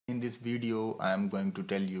this video I am going to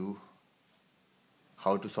tell you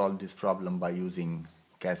how to solve this problem by using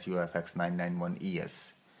CASIO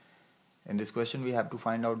FX-991ES. In this question we have to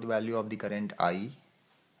find out the value of the current I.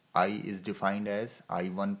 I is defined as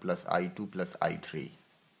I1 plus I2 plus I3.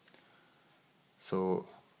 So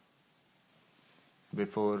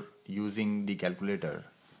before using the calculator,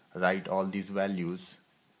 write all these values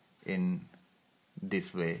in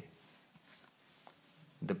this way.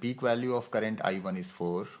 The peak value of current I1 is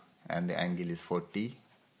 4 and the angle is 40.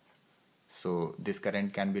 So this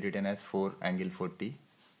current can be written as 4 angle 40.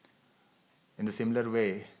 In the similar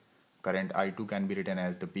way, current I2 can be written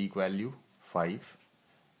as the peak value 5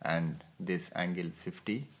 and this angle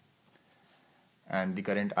 50. And the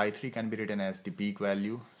current I3 can be written as the peak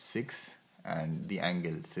value 6 and the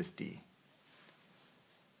angle 60.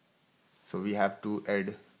 So we have to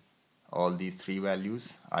add all these three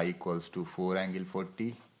values. I equals to 4 angle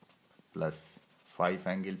 40 plus 5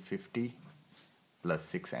 angle 50 plus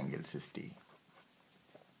 6 angle 60.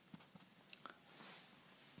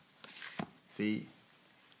 See,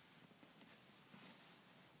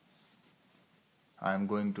 I am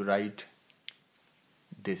going to write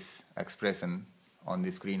this expression on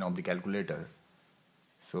the screen of the calculator.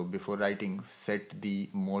 So before writing, set the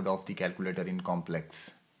mode of the calculator in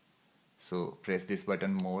complex. So press this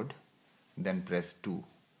button mode, then press 2.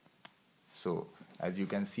 So as you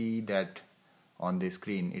can see that on the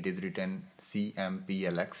screen it is written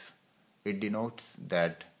CMPLX. It denotes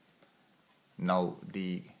that now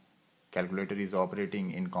the calculator is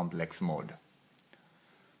operating in complex mode.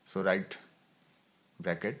 So write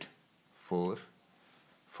bracket 4.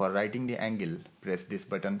 For writing the angle, press this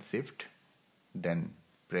button shift, then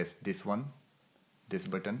press this one, this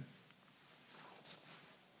button,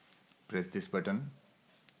 press this button,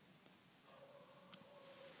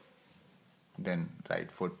 then write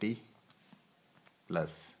 40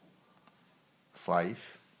 plus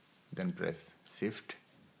 5, then press shift,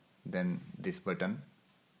 then this button,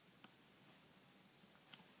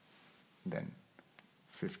 then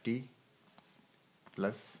 50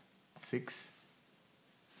 plus 6.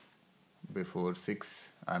 Before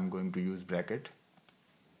 6 I am going to use bracket,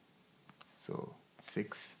 so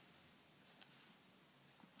 6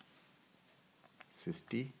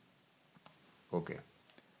 60. Okay,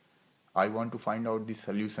 I want to find out the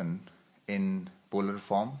solution in polar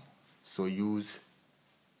form, so use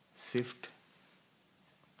shift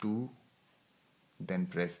 2, then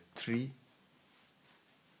press 3.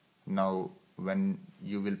 Now when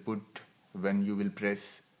you will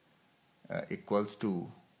press equals to,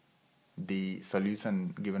 the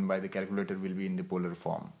solution given by the calculator will be in the polar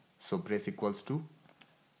form. So press equals to.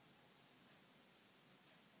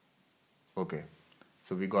 Okay,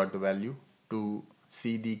 so we got the value. To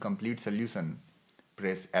see the complete solution,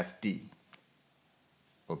 press ST.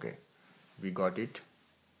 Okay, we got it.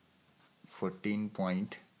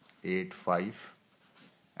 14.85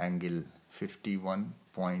 angle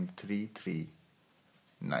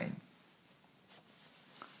 51.339.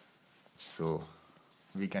 So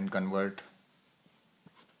we can convert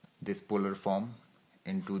this polar form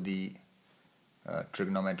into the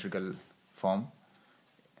trigonometrical form.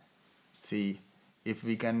 See, if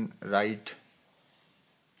we can write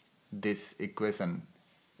this equation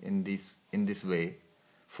in this way,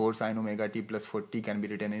 4 sin omega t plus 40 can be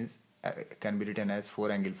written as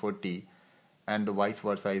 4 angle 40, and the vice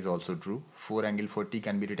versa is also true. 4 angle 40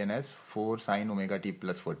 can be written as 4 sin omega t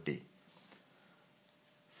plus 40.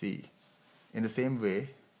 See, in the same way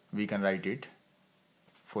we can write it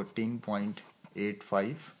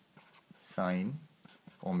 14.85 sin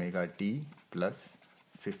omega t plus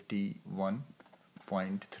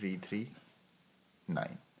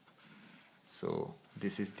 51.339. So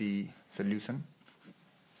this is the solution,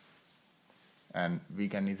 and we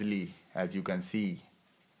can easily, as you can see,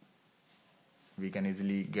 we can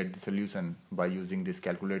easily get the solution by using this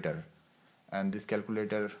calculator. And this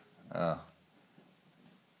calculator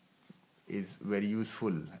is very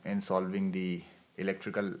useful in solving the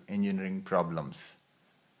electrical engineering problems.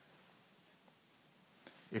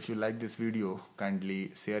 If you like this video,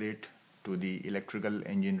 kindly share it to the electrical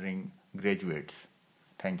engineering graduates.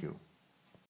 Thank you.